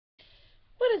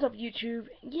What is up, YouTube?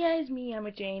 Yeah, it's me, Emma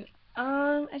Jane.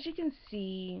 As you can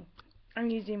see, I'm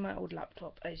using my old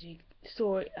laptop. As you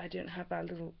saw, I don't have that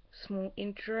little small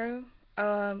intro.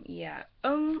 Yeah.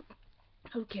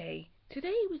 Okay.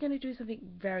 Today we're gonna do something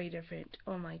very different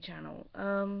on my channel.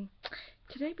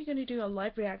 Today we're gonna do a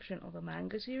live reaction of a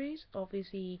manga series.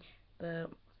 Obviously, the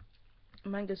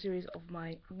manga series of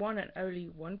my one and only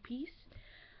One Piece.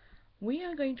 We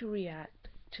are going to react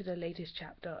to the latest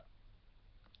chapter.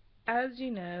 As you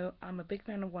know, I'm a big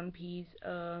fan of One Piece.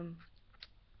 I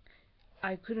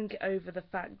couldn't get over the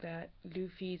fact that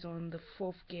Luffy's on the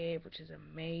 4th gear, which is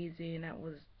amazing. That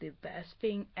was the best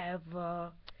thing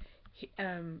ever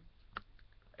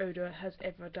Oda has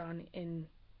ever done in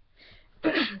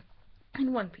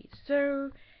in One Piece. So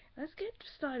let's get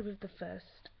started with the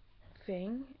first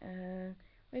thing.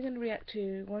 We're going to react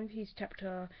to One Piece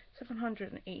chapter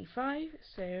 785.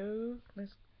 So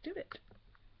let's do it.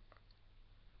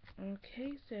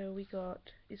 Okay, so we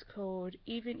got, it's called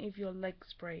Even If Your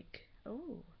Legs Break.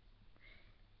 Oh,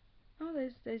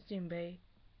 there's Jinbei.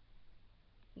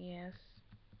 Yes,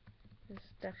 this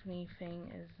definitely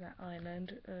thing is that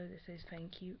island. This says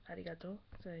thank you, arigato.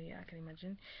 So yeah, I can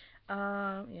imagine.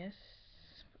 Yes.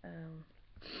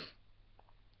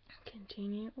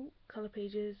 Continue. Oh, color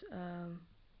pages.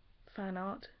 Fan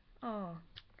art. Oh,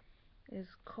 is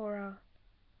Corazon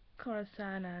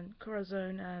and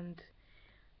Corazon and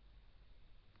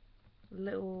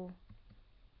little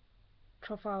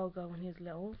Trafalgar when he's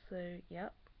little. So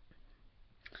yep.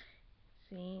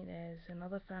 See, there's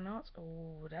another fan art.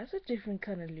 Oh, that's a different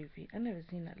kind of Luffy. I've never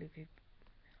seen that Luffy.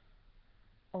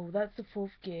 Oh, that's the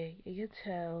 4th gear. You can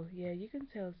tell. Yeah, you can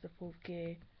tell it's the 4th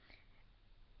gear.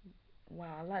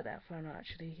 Wow, I like that fan art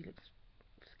actually. He looks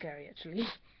scary actually.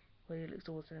 Well, he looks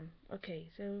awesome.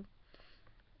 Okay, so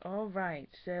alright,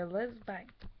 so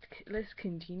let's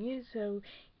continue. So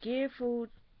gear for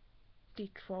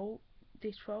Detroit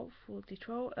for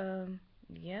Detroit.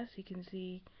 Yes, you can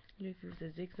see Luffy with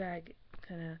a zigzag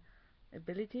kind of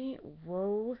ability.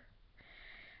 Whoa.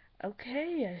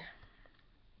 Okay,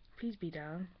 please be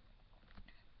down.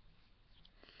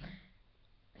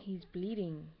 He's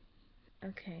bleeding.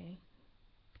 Okay.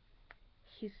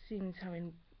 He seems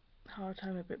having a hard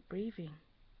time a bit breathing.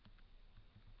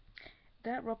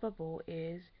 That rubber ball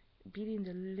is beating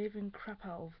the living crap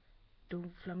out of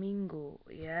Doflamingo.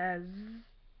 Yes,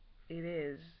 it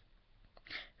is.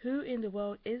 Who in the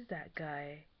world is that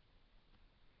guy?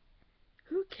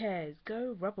 Who cares?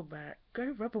 Go rubber ball.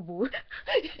 Go rubber ball.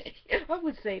 I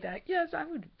would say that. Yes, I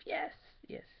would. Yes,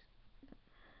 yes.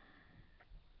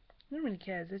 No one really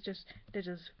cares. They're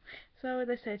just. So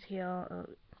they said here,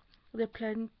 the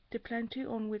plateau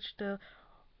on which the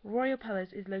royal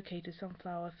palace is located,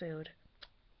 Sunflower Field.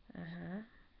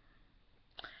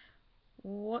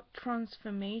 What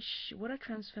transformation? What a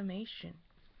transformation!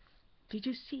 Did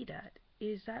you see that?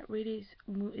 Is that really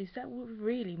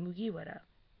Mugiwara?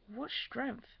 What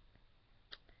strength!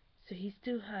 So he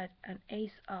still had an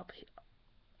ace up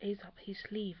his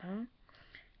sleeve, huh?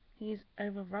 He's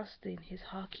over rusting his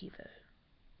haki though.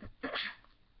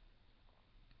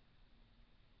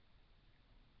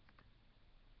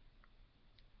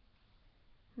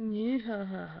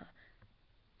 Yeah.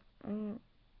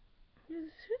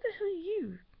 Who the hell are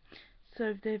you? So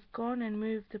they've gone and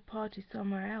moved the party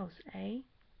somewhere else, eh?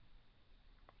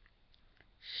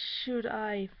 Should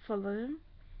I follow them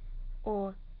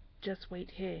or just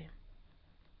wait here?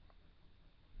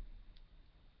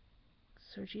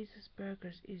 So Jesus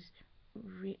Burgers is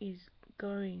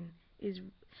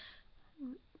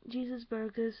Jesus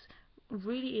Burgers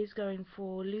really is going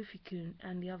for Luffy-kun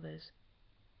and the others.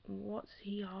 What's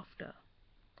he after?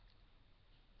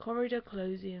 Corridor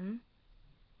closing.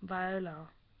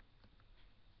 Viola.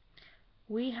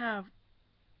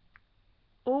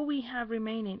 All we have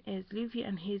remaining is Luffy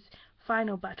and his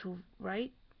final battle,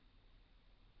 right?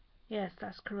 Yes,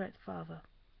 that's correct, Father.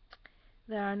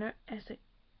 There are no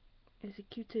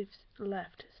executives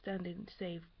left standing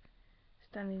safe.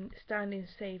 Standing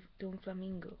safe,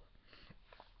 Doflamingo.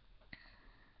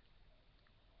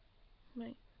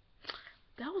 Wait,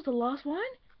 that was the last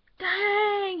one?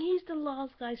 Dang, he's the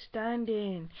last guy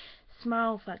standing.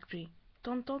 Smile Factory.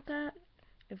 Don't that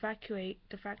evacuate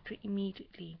the factory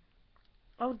immediately.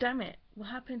 Oh damn it, what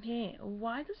happened here?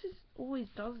 Why does this always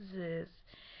does this?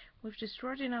 We've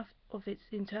destroyed enough of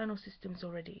its internal systems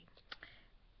already.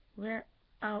 We're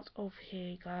out of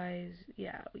here, guys.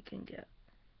 Yeah, we can get.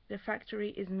 The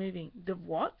factory is moving. The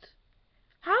what?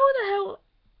 How the hell?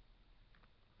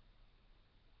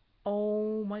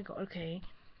 Oh my god, okay.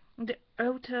 The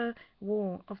outer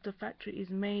wall of the factory is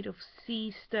made of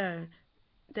sea stone.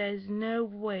 There's no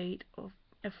weight of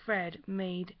a thread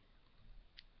made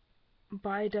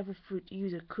by a devil fruit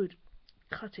user could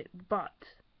cut it, but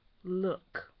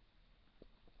look,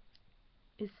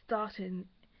 it started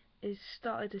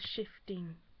to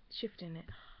shifting it.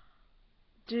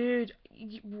 Dude,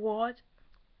 what?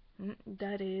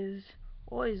 That is,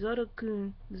 oi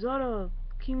Zoro-kun, Zoro,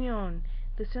 Kimyon,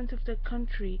 the center of the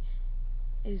country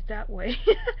is that way.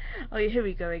 Oh, here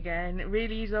we go again.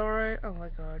 Really, Zoro? Oh my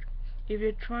god. If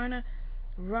you're trying to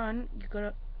run,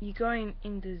 you're going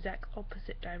in the exact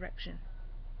opposite direction.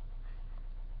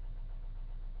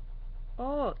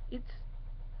 Oh, it's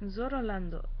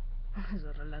Zorolando.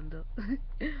 Zorolando.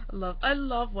 I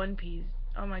love One Piece.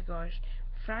 Oh my gosh.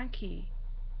 Frankie.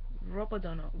 Robert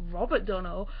Dono. Robert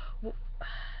Dono.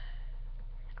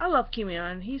 I love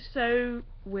Kimyon. He's so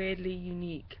weirdly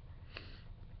unique.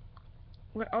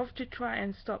 We're off to try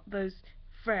and stop those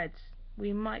threads.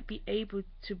 We might be able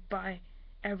to buy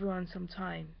everyone some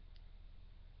time.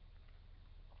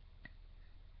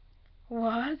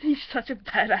 What? He's such a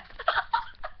badass.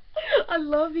 I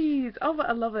love these. Oh, but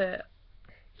I love it.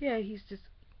 Yeah, he's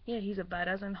a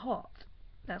badass and hot.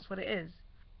 That's what it is.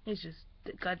 He's just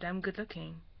goddamn good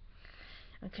looking.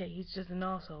 Okay, he's just an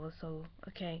arsehole, so,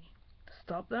 okay.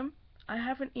 Stop them? I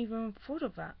haven't even thought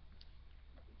of that.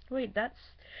 Wait, that's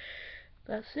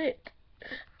it.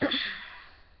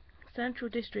 Central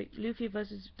District, Luffy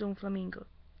versus Don Flamingo.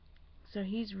 So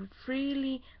he's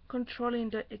freely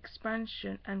controlling the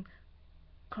expansion and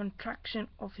contraction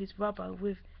of his rubber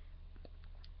with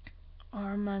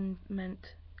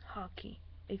armament haki.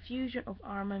 A fusion of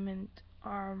armament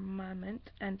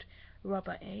and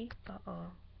rubber, eh?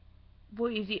 Uh-oh.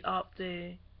 What is he up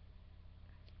to?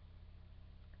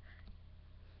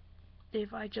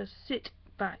 If I just sit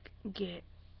back,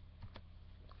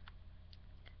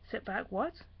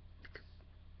 what?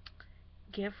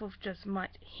 Gearful just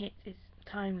might hit its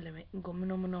time limit.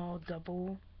 Gominomono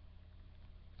double.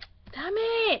 Damn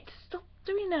it! Stop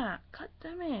doing that! God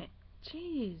damn it!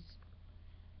 Jeez.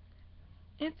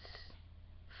 It's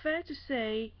fair to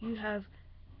say you have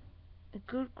a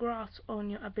good grasp on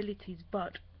your abilities,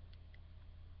 but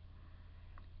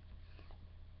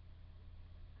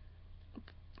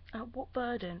at what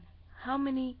burden? How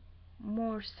many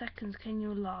more seconds can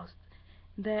you last?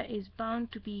 There is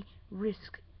bound to be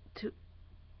risk to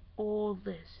all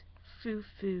this. Foo.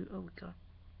 Oh god.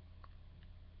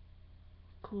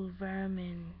 Cool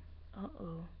vermin.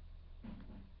 Uh-oh.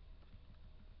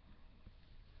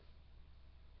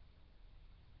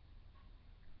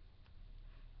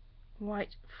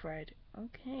 White thread.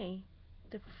 Okay.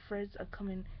 The threads are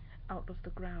coming out of the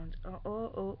ground.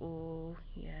 Oh.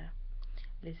 Yeah.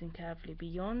 Listen carefully.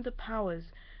 Beyond the powers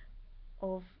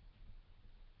of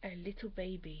a little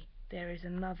baby, there is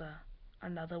another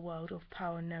world of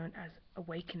power known as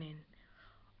awakening.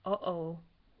 Uh-oh.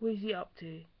 What is he up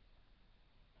to?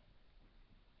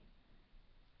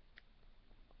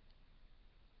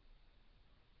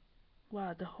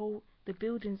 Wow, the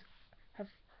buildings have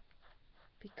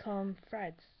become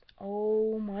threads.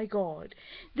 Oh my god.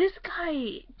 This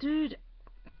guy, dude,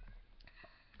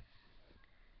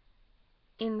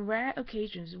 in rare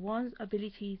occasions, one's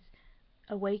abilities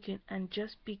awaken and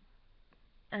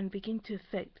begin to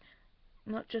affect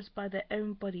not just by their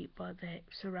own body but their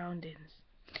surroundings.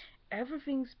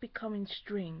 Everything's becoming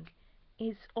string.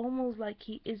 It's almost like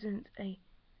he isn't a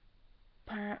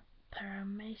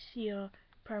paramecia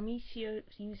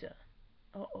user.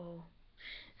 Uh-oh.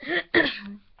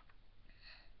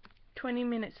 20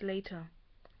 minutes later.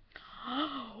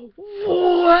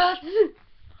 What?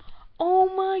 Oh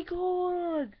my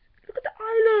god! Look at the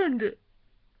island!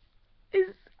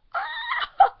 It's...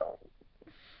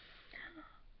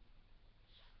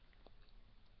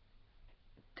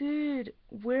 Dude,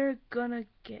 we're gonna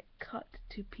get cut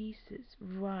to pieces.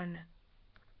 Run.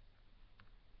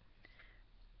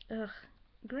 Ugh.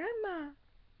 Grandma,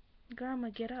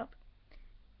 get up.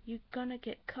 You're gonna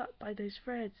get cut by those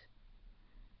threads.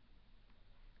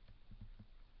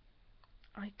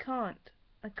 I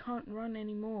can't run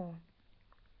anymore.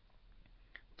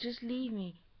 Just leave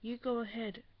me. You go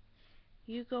ahead.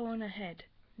 You go on ahead.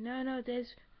 No,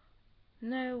 there's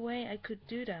no way I could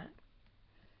do that.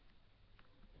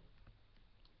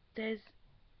 There's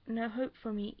no hope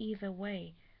for me either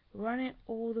way. Running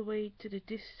all the way to the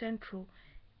central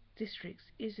districts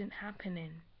isn't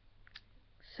happening.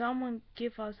 Someone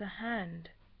give us a hand.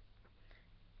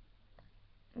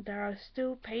 There are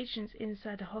still patients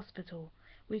inside the hospital.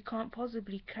 We can't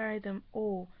possibly carry them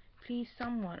all. Please,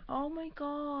 someone. Oh my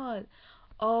god.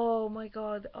 Oh my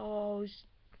god. Oh,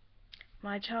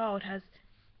 my child. Has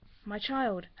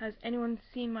anyone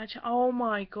seen my child? Oh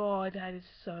my god, that is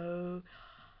so...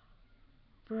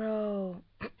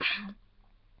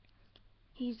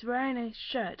 He's wearing a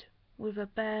shirt with a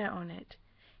bear on it.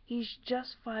 He's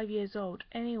just 5 years old.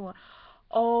 Anyone?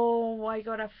 Oh my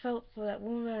god, I felt for that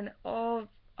woman. Oh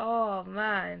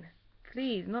man.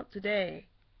 Please, not today.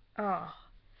 Oh,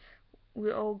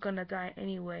 we're all gonna die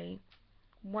anyway.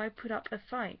 Why put up a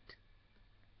fight?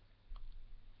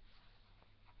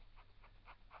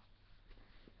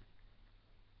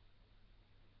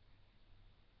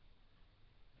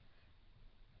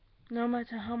 No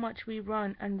matter how much we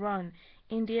run and run,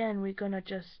 in the end we're gonna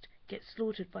just get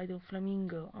slaughtered by the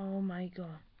flamingo. Oh my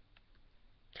god.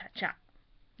 Catch up.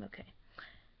 Okay.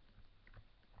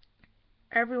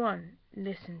 Everyone,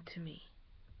 listen to me.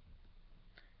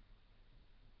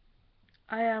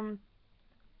 I am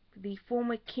the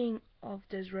former king of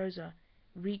Dressrosa,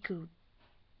 Riku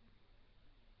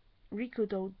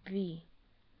do the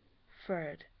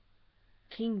Third.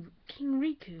 King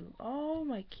Riku. Oh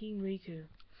my King Riku.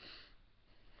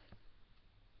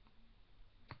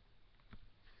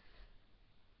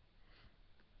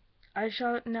 I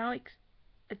shall now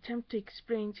attempt to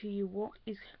explain to you what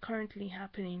is currently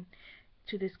happening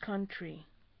to this country.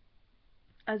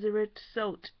 As a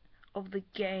result of the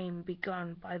game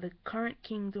begun by the current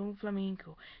King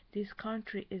Doflamingo, this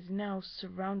country is now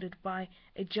surrounded by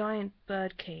a giant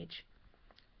bird cage.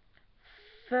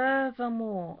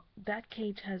 Furthermore, that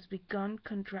cage has begun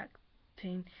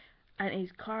contracting and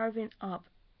is carving up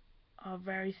our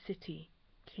very city,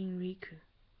 King Riku.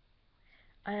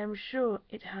 I am sure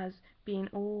it has been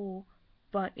all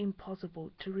but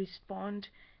impossible to respond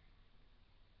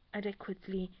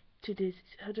adequately to this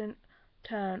sudden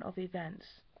turn of events.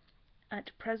 At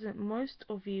present, most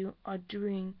of you are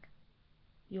doing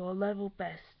your level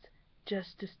best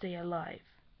just to stay alive.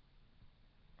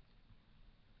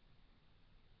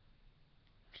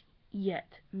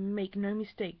 Yet, make no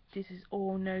mistake, this is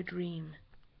all no dream.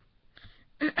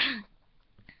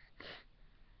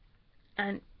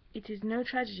 And it is no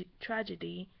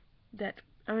tragedy that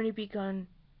only began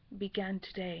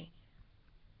today.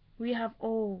 We have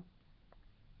all,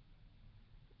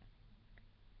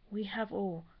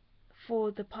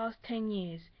 for the past 10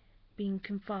 years, been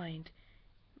confined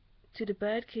to the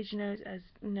birdcage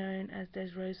known as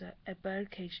Dressrosa, a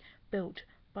birdcage built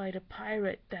by the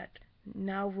pirate that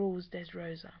now rules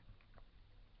Dressrosa.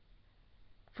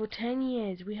 For 10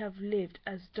 years we have lived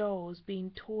as dolls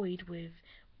being toyed with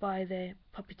by their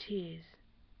puppeteers.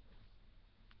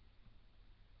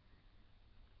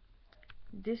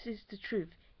 This is the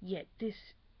truth, yet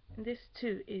this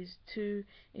too is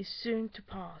soon to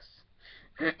pass.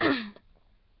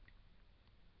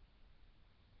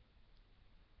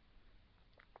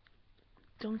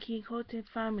 Don Quixote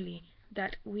family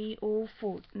that we all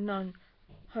thought none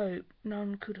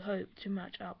could hope to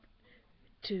match up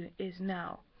to is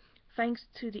now, thanks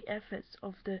to the efforts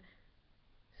of the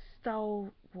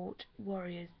stalwart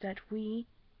warriors that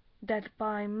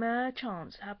by mere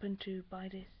chance happen to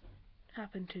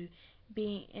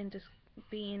be in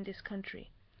this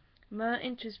country. Mere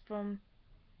inches from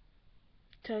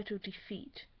total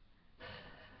defeat.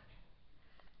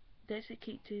 The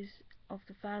executors of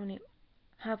the family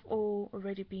have all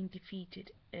already been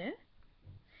defeated. Eh?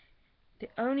 The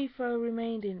only foe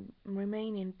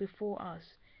remaining before us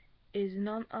is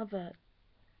none other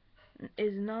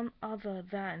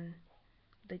than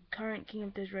the current king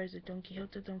of Dressrosa, Don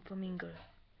Quixote Doflamingo.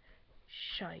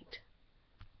 Shite.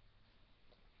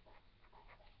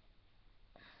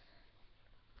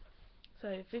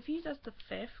 So Vivi does the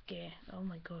 5th gear. Oh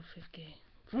my god, 5th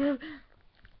gear.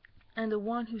 And the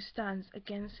one who stands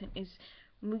against him is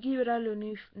Mugiwara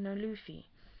no Luffy.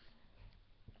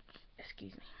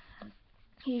 Excuse me.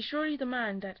 He is surely the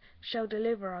man that shall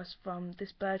deliver us from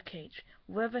this birdcage.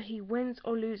 Whether he wins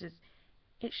or loses,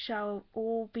 it shall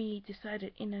all be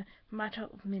decided in a matter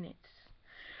of minutes.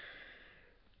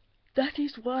 That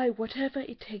is why, whatever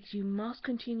it takes, you must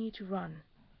continue to run.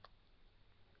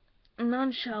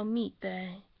 None shall meet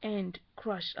their end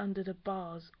crushed under the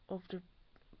bars of the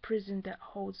prison that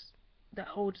holds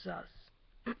us.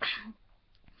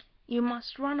 You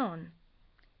must run on,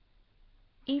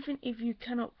 even if you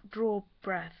cannot draw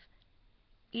breath,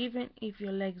 even if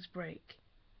your legs break.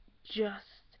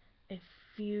 Just a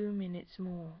few minutes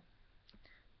more.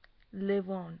 Live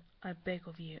on, I beg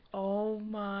of you. Oh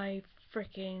my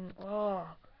freaking,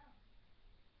 oh.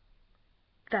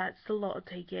 That's a lot to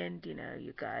take in, you know,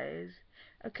 you guys.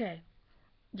 Okay,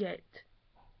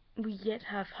 we yet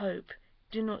have hope.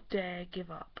 Do not dare give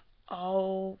up.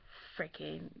 Oh,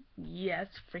 freaking, yes,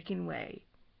 freaking way.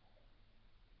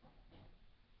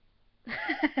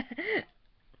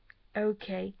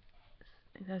 Okay.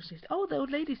 Oh, the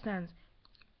old lady stands.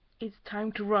 It's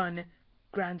time to run,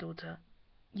 granddaughter.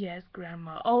 Yes,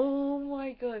 grandma. Oh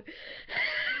my god.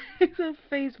 It's a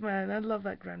face, man. I love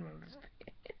that grandmother's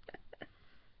face.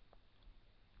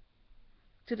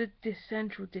 To the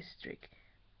central district,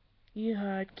 you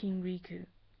heard King Riku.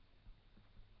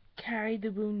 Carry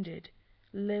the wounded.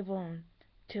 Live on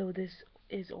till this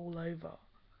is all over.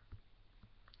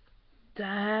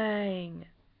 Dang.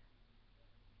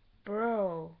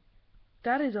 Bro.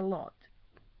 That is a lot.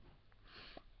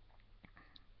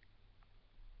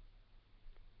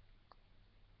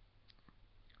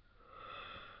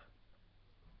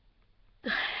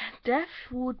 Death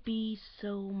would be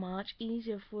so much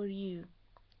easier for you.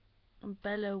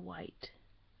 Bellow White.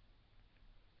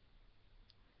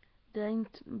 The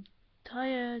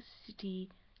entire city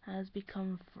has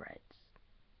become threats.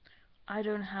 I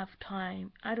don't have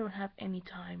time. I don't have any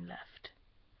time left.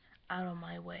 Out of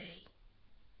my way.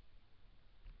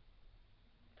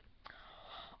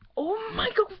 Oh my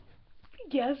god.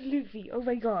 Yes, Luffy. Oh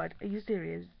my god. Are you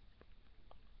serious?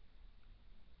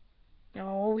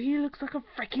 Oh, he looks like a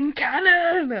freaking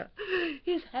cannon.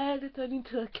 His head is turned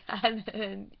into a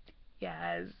cannon.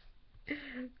 Yes.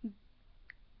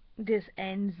 This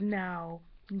ends now.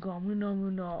 Gomu no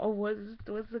Muno. Oh, what's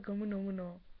the Gomu no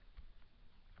Muno?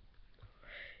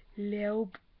 Leo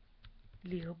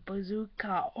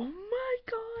Bazooka. Oh my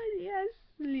god, yes,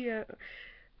 Leo.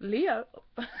 Leo.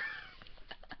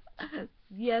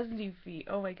 Yes, Luffy.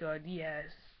 Oh my god, yes.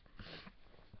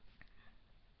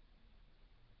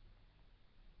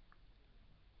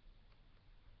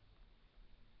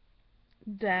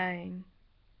 Dang.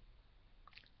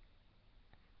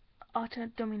 Utter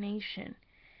domination.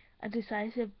 A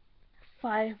decisive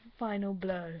final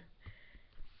blow.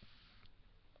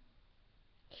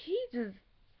 He just,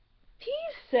 he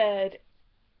said,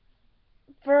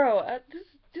 bro,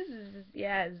 this is,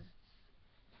 yes.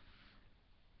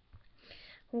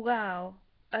 Wow.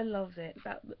 I loved it.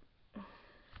 That,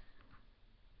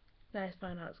 nice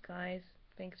fan arts, guys.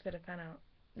 Thanks for the fan art.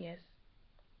 Yes.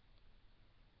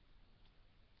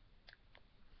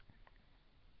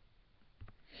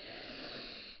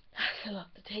 That's a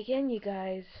lot to take in, you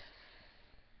guys.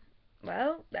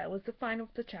 Well, that was the final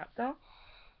of the chapter.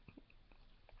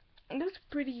 It was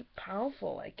pretty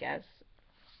powerful, I guess.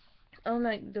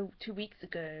 Unlike the 2 weeks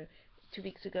ago. 2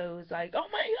 weeks ago was like, oh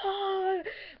my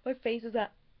god! My face was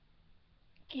like,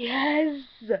 yes!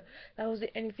 That was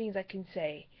the only things I can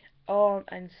say.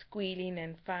 And squealing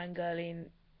and fangirling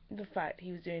the fact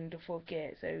he was doing the fourth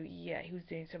gear. So yeah, he was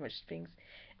doing so much things.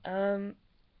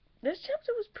 This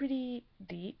chapter was pretty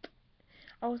deep.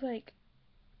 I was like,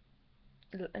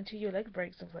 until your leg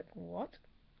breaks, I was like, what?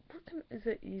 Is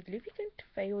Luffy going to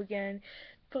fail again?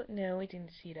 But no, we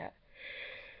didn't see that.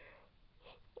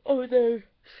 Although,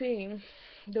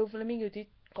 though Flamingo did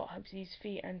got up to his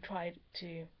feet and tried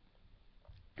to,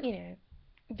 you know,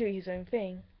 do his own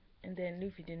thing, and then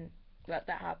Luffy didn't let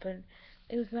that happen.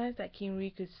 It was nice that King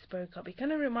Riku spoke up. It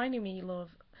kind of reminded me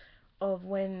of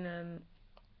when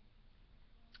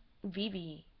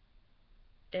Vivi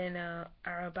in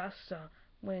Arabasta,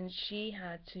 when she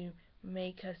had to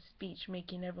make her speech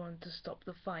making everyone to stop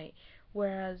the fight,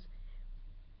 whereas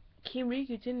King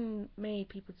Riku didn't make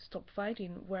people to stop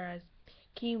fighting, whereas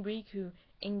King Riku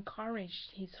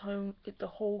encouraged the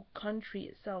whole country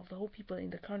itself, the whole people in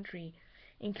the country,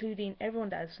 including everyone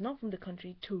that is not from the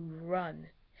country, to run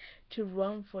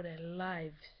for their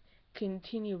lives,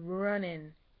 continue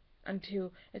running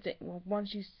until it's like, well,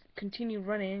 once you continue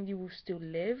running, you will still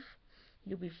live,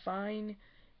 you'll be fine.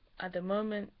 At the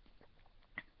moment,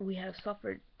 we have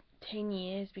suffered 10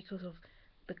 years because of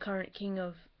the current king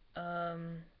of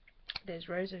there's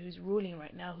Rosa who's ruling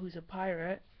right now, who's a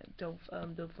pirate,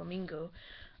 Doflamingo.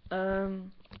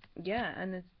 Yeah,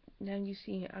 and now you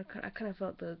see, I kind of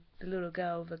felt the little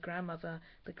girl, the grandmother.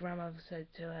 The grandmother said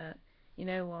to her, "You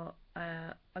know what?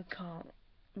 I can't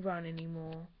run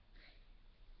anymore.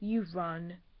 You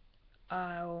run.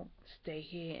 I'll stay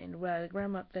here." And where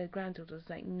the granddaughter's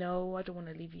like, "No, I don't want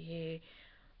to leave you here.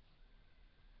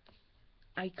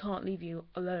 I can't leave you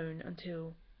alone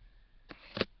until."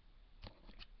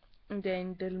 And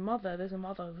then there's a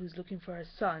mother who's looking for her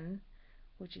son,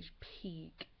 which is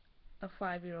Peak, a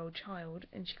 5-year-old child,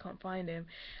 and she can't find him.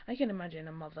 I can imagine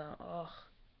a mother, oh,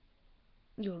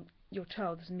 your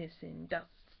child is missing. That's,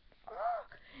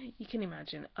 you can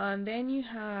imagine. And then you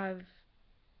have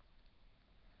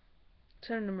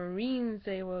some of the Marines.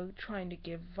 They were trying to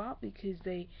give up because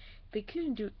they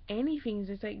couldn't do anything.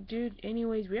 It's like, dude,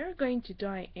 anyways, we are going to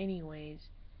die anyways.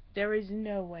 There is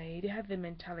no way. They have the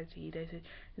mentality. They said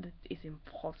that it's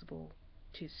impossible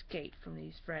to escape from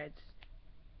these threads.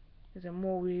 Because the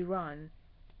more we run,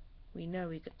 we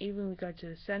know even we go to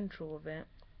the central of it,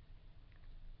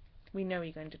 we know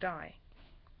you're going to die.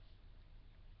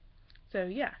 So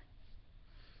yeah.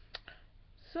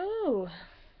 So,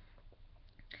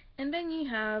 and then you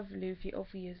have Luffy,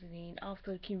 obviously,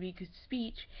 after Kiriku's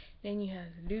speech. Then you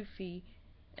have Luffy,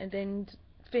 and then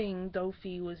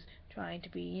Dolphy was trying to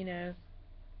be, you know,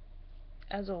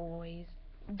 as always,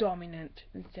 dominant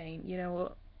and saying, you know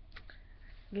what,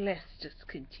 let's just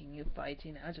continue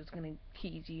fighting. I'm just gonna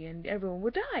tease you, and everyone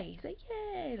will die. He's like,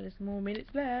 yay, there's more minutes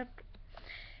left.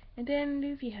 And then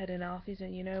Luffy had enough. He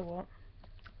said, you know what,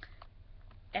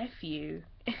 F you,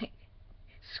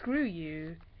 screw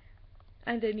you.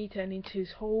 And then he turned into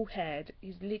his whole head.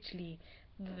 He's literally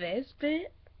this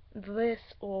bit, this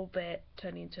all bit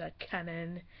turned into a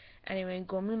cannon. And he went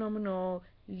Gomu no no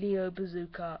Leo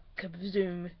Bazooka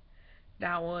Kaboom.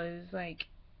 That was like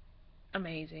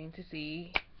amazing to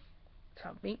see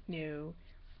something new.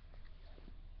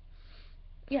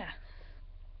 Yeah,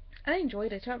 I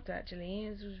enjoyed the chapter actually.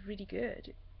 It was really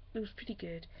good. It was pretty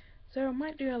good. So I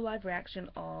might do a live reaction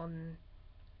on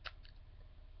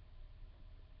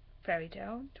Fairy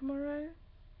Tail tomorrow.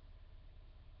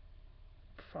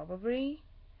 Probably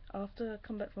after I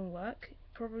come back from work.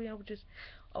 Probably I'll just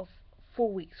of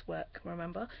 4 weeks work,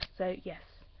 remember? So yes.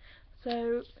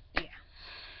 So yeah.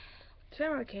 So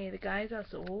okay, the guys,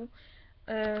 that's all.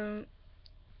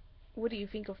 What do you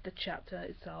think of the chapter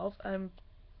itself?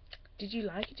 Did you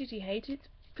like it? Did you hate it?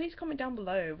 Please comment down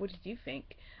below. What did you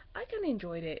think? I kind of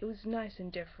enjoyed it. It was nice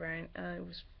and different.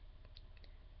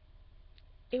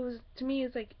 It was to me,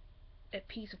 it's like a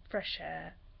piece of fresh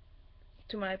air,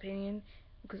 to my opinion,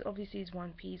 because obviously it's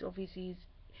One Piece. Obviously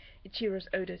it's Ichiro's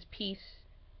Oda's piece,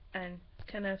 and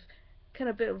kind of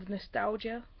bit of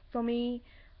nostalgia for me,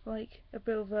 like a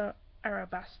bit of a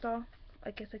Arabasta,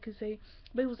 I guess I could say.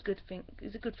 But it was a good thing.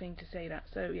 It's a good thing to say that.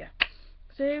 So yeah.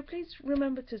 So please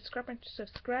remember to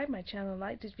subscribe my channel,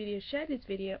 like this video, share this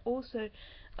video. Also,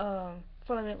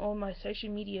 follow me on all my social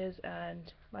medias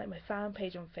and like my fan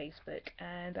page on Facebook.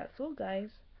 And that's all, guys.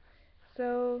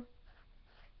 So,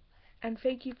 and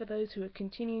thank you for those who are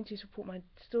continuing to support my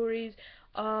stories.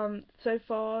 So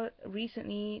far,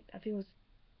 recently, I think it was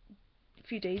a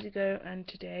few days ago and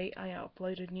today, I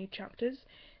uploaded new chapters.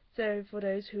 So for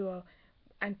those who are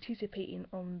anticipating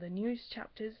on the news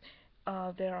chapters,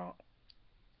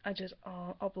 I just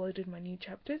uploaded my new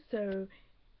chapters. So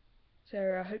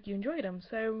I hope you enjoyed them.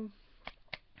 So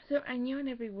annyeong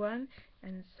everyone,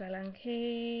 and salang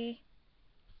he.